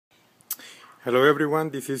Hello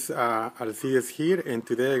everyone, this is Alcides here, and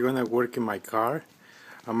today I'm gonna work in my car.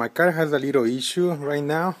 My car has a little issue right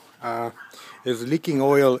now. It's leaking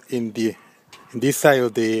oil in this side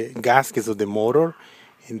of the gaskets of the motor,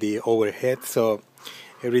 in the overhead. So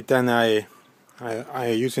every time I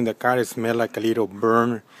use in the car, it smells like a little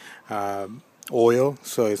burn oil.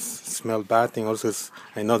 So it smells bad, and also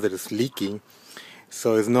I know that it's leaking.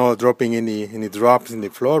 So it's not dropping any drops in the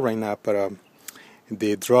floor right now, but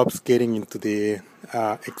the drops getting into the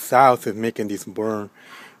exhaust and making this burn.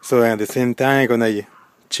 So at the same time, I'm gonna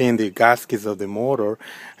change the gaskets of the motor.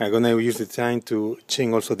 I'm gonna use the time to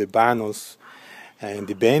change also the Vanos and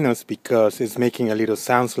the Vanos, because it's making a little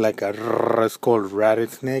sounds like it's called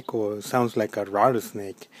rattlesnake, or sounds like a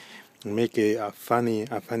rattlesnake. Make a funny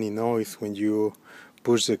noise when you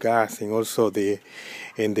push the gas, and also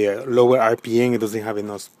in the lower RPM it doesn't have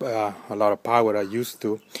enough a lot of power I used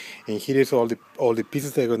to. And here is all the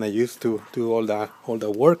pieces I'm gonna use to do all the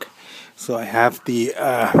work. So I have the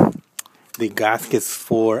gaskets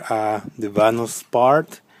for the Vanos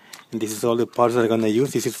part, and this is all the parts that I'm gonna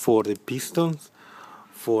use. This is for the pistons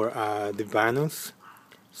for the Vanos.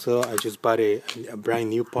 So I just bought a brand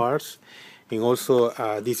new parts, and also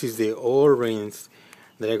this is the O-rings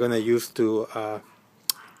that I'm gonna use to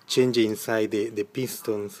change inside the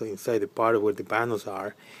pistons, inside the part where the Vanos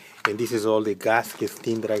are. And this is all the gaskets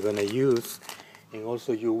thing that I'm gonna use. And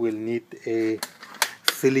also you will need a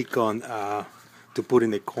silicone to put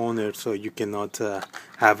in the corner, so you cannot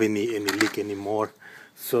have any leak anymore.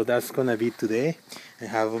 So that's gonna be today. I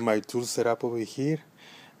have my tools set up over here.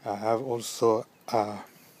 I have also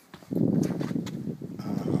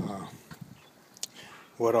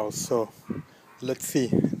what else? So let's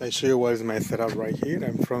see. I show you what is my setup right here.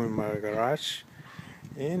 I'm from my garage,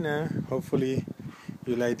 and hopefully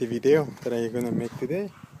you like the video that I'm gonna make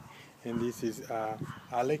today. And this is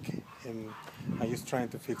Alec, and I'm just trying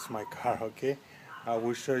to fix my car. Okay, I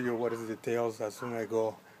will show you what is the details as soon as I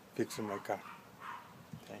go fixing my car.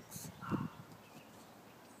 Thanks.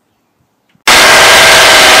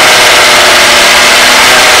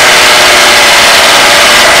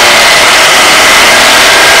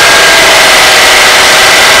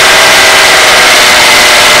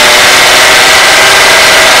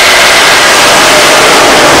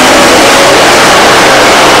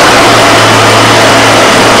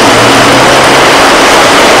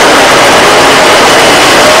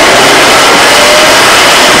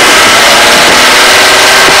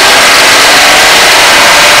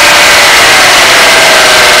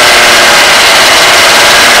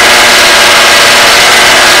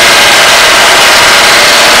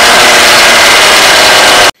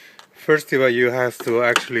 First of all, you have to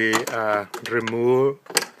actually remove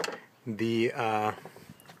the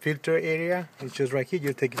filter area. It's just right here.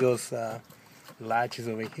 You take those latches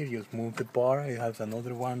over here, you just move the bar. It has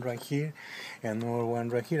another one right here, and another one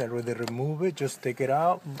right here. I'd rather remove it. Just take it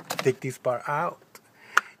out, take this part out,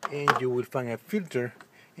 and you will find a filter.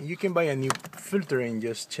 And you can buy a new filter and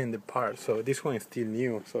just change the part. So this one is still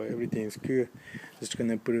new, so everything is good. Just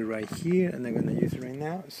gonna put it right here, and I'm gonna use it right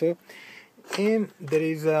now. So, and there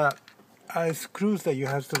is a screws that you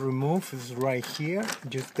have to remove. Is right here.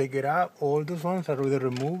 Just take it out. All those ones I already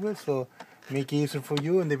remove it, so make it easier for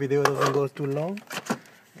you, and the video doesn't go too long.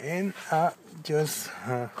 And just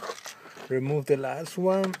remove the last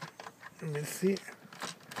one. Let me see.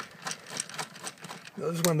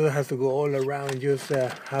 This one has to go all around, just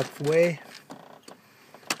halfway.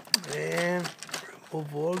 And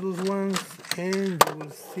remove all those ones, and you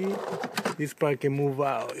will see this part can move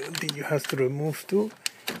out. The only thing you have to remove too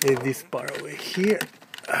is this part over here.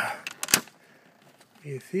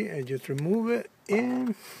 You see, I just remove it,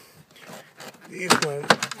 and this one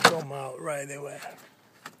come out right away.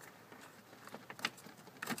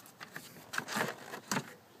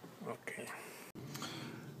 Okay.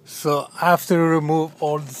 So after you remove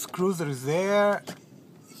all the screws that is there,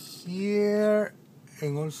 here,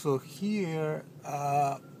 and also here,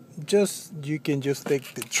 you can just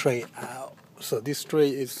take the tray out. So this tray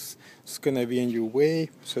is gonna be in your way,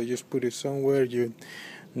 so just put it somewhere. You're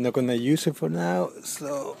not gonna use it for now,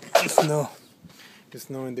 so it's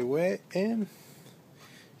not in the way. And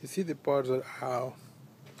you see the parts are out.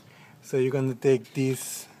 So you're gonna take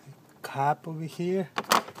this cap over here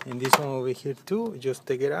and this one over here too. Just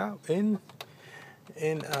take it out, and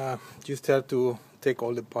just have to take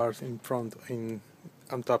all the parts in front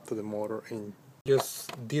on top of the motor, and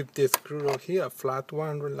just dip the screw over here, a flat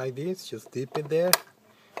one like this. Just dip it there.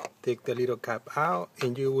 Take the little cap out,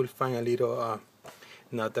 and you will find a little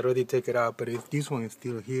nut. I already take it out, but this one is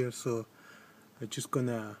still here, so I'm just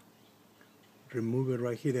gonna remove it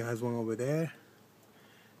right here. There has one over there.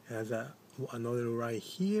 It has a another right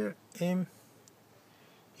here, and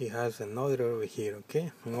it has another over here.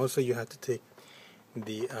 Okay, and also you have to take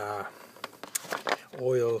the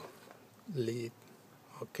oil lid.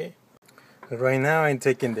 Okay, right now I'm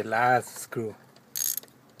taking the last screw,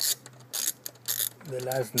 the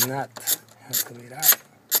last nut has to be out.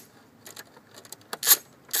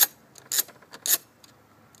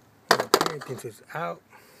 Okay, this is out.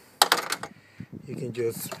 You can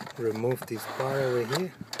just remove this part over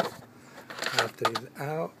here. After it's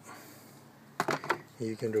out,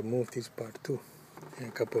 you can remove this part too in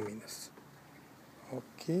a couple minutes.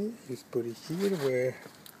 Okay, just put it here where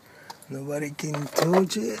nobody can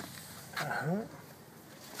touch it.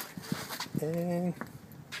 And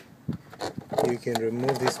you can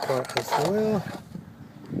remove this part as well.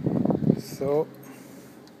 So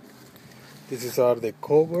these are the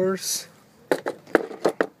covers,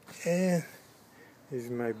 and this is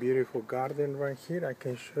my beautiful garden right here. I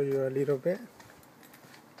can show you a little bit.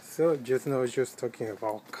 So just not just talking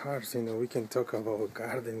about cars, you know, we can talk about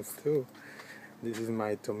gardens too. This is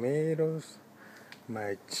my tomatoes,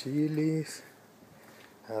 my chilies.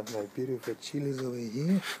 I have my beautiful chilies over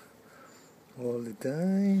here all the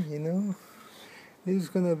time, you know. This is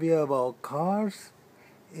gonna be about cars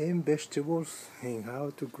and vegetables and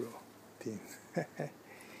how to grow things.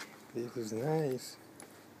 This is nice.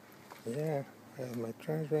 Yeah, I have my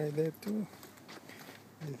trash right there too.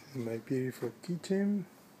 This is my beautiful kitchen.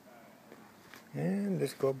 And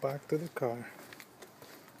let's go back to the car.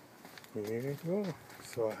 Here we go.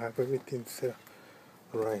 So I have everything set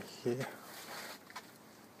right here.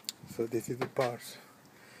 So this is the parts.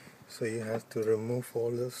 So you have to remove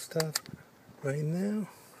all the stuff right now.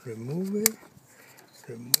 Remove it.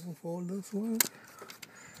 Remove all those ones.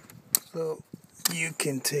 So you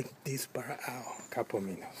can take this part out a couple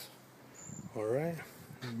minutes. Alright,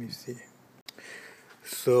 let me see.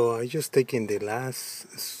 So I just taking the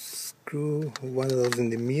last screw, one of those in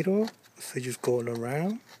the middle. So just go all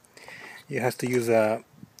around. You have to use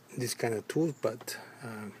this kind of tool, but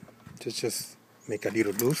just make a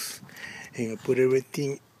little loose, and I put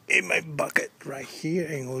everything in my bucket right here,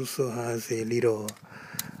 and also has a little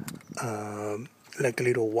like a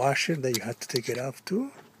little washer that you have to take it off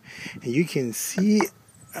too. And you can see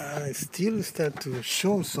still start to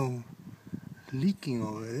show some leaking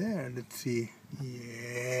over there. Let's see.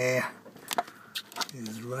 Yeah,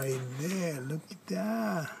 it's right there. Look at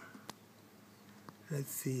that.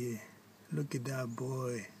 Let's see. Look at that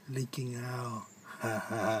boy leaking out.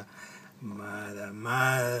 Mother.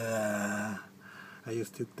 I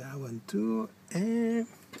just took that one too. And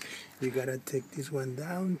we gotta take this one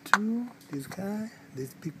down too. This guy,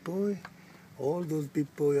 this big boy. All those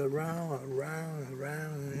big boys around.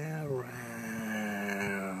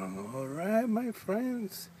 Alright, my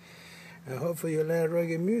friends. I hope you like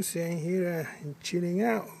reggae music and here and chilling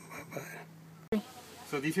out. Bye-bye.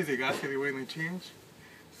 So this is the gasket we're going to change.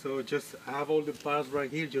 So just have all the parts right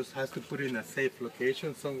here. Just has to put it in a safe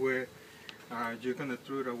location somewhere. You're going to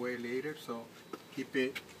throw it away later. So keep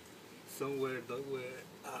it somewhere that where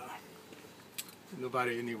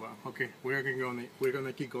nobody anywhere. Okay, we're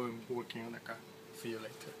gonna keep going working on the car. See you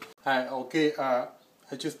later. Hi. Okay. I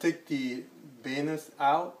just take the Vanos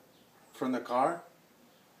out from the car.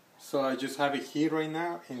 So I just have it here right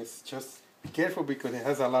now, and it's just be careful because it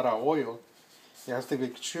has a lot of oil. You have to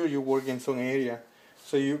make sure you work in some area.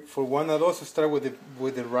 So you, for one of those, start with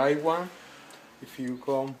the right one. If you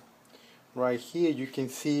come right here, you can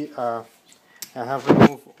see I have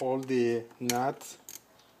removed all the nuts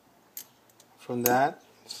from that.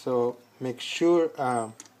 So make sure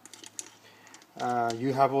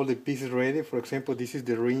you have all the pieces ready. For example, this is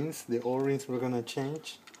the rings, the oil rings we're gonna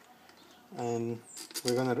change, and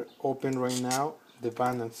we're gonna open right now the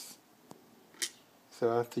Vanos.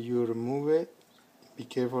 So after you remove it, be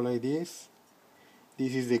careful like this.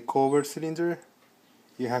 This is the cover cylinder.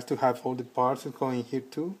 You have to have all the parts going here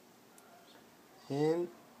too. And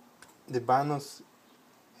the Vanos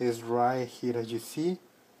is right here, as you see.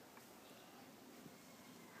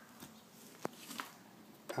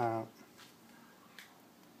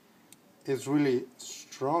 It's really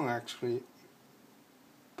strong actually,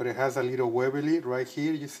 but it has a little wibbly right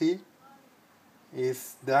here, you see.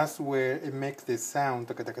 That's where it makes the sound.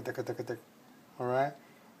 Alright,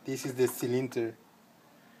 this is the cylinder.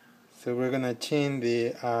 So we're gonna change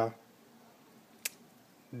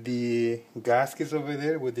the gaskets over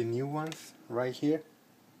there with the new ones right here.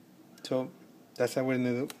 So that's what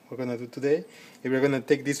we're gonna do today. And we're gonna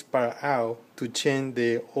take this part out to change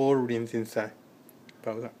the oil rims inside.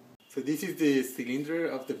 So this is the cylinder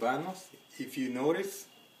of the Vanos. If you notice,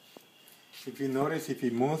 if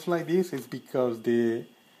it moves like this, it's because the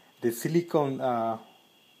the silicone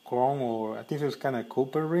chrome, or I think it's kind of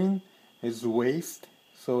copper ring, is waste,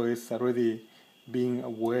 so it's already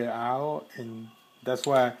being wear out, and that's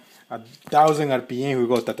why 1,000 RPM we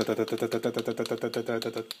go like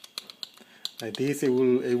this. It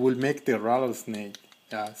will make the rattlesnake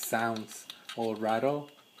sounds, or rattle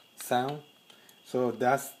sound. So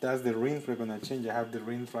that's the rims we're gonna change. I have the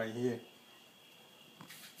rims right here.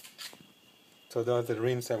 So those are the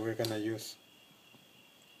rims that we're gonna use.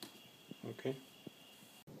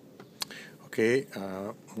 Okay,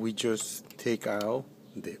 we just take out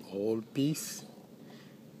the old piece.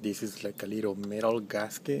 This is like a little metal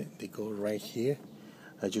gasket. They go right here.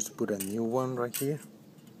 I just put a new one right here.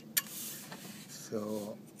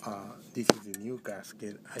 So this is the new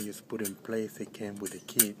gasket I just put in place. It came with the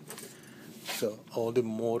kit. So all the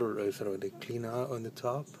motor is already cleaned out on the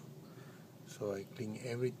top. So I clean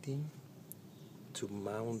everything to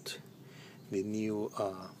mount the new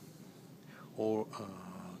old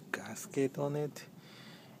gasket on it,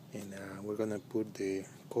 and we're gonna put the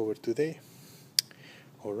cover today.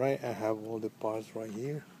 Alright, I have all the parts right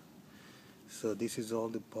here. So this is all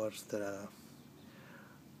the parts that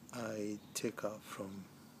I take out from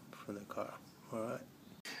the car. Alright,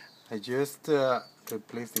 I just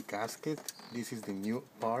replaced the gasket. This is the new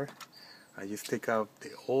part. I just take out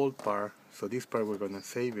the old part, so this part we're gonna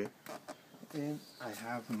save it. And I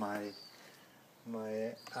have my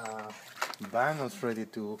Vanos ready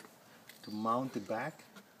to mount the back.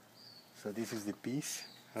 So this is the piece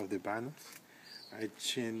of the Vanos. I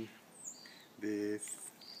changed the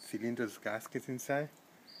cylinders gaskets inside,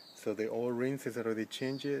 so the old rings is already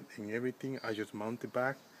changed and everything. I just mount the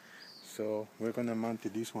back, so we're gonna mount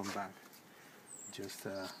this one back. Just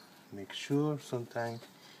make sure sometimes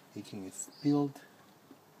it can get spilled.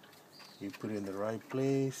 You put it in the right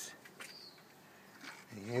place,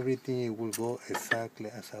 and everything will go exactly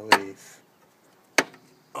as how it is.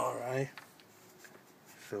 Alright,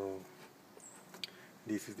 so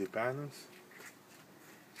this is the Vanos,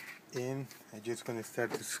 and I'm just gonna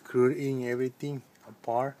start to screw in everything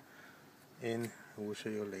apart, and I will show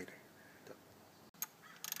you later.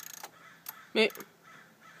 Wait,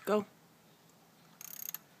 go.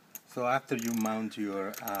 So after you mount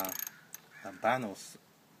your Vanos,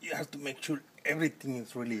 you have to make sure everything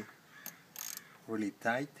is really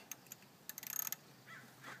tight.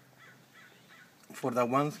 For the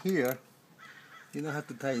ones here, you don't have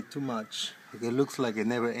to tie it too much, because it looks like it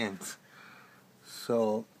never ends.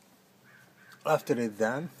 So after it's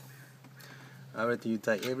done, after you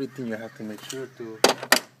tie everything, you have to make sure to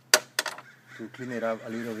clean it up a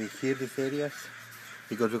little bit here, these areas,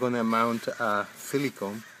 because we're gonna mount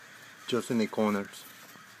silicone just in the corners.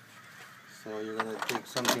 So you're gonna take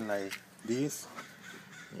something like this,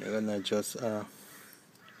 you're gonna just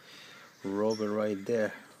rub it right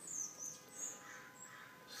there.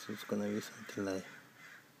 So it's gonna be something like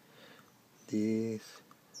this.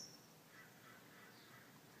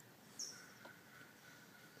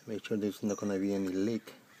 Make sure there's not gonna be any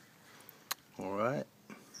leak. Alright.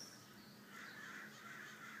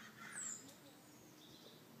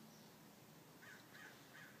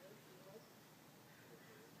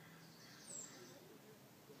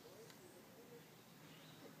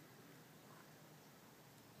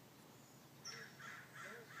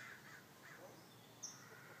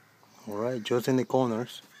 Alright, just in the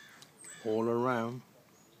corners, all around.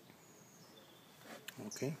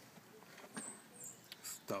 Okay.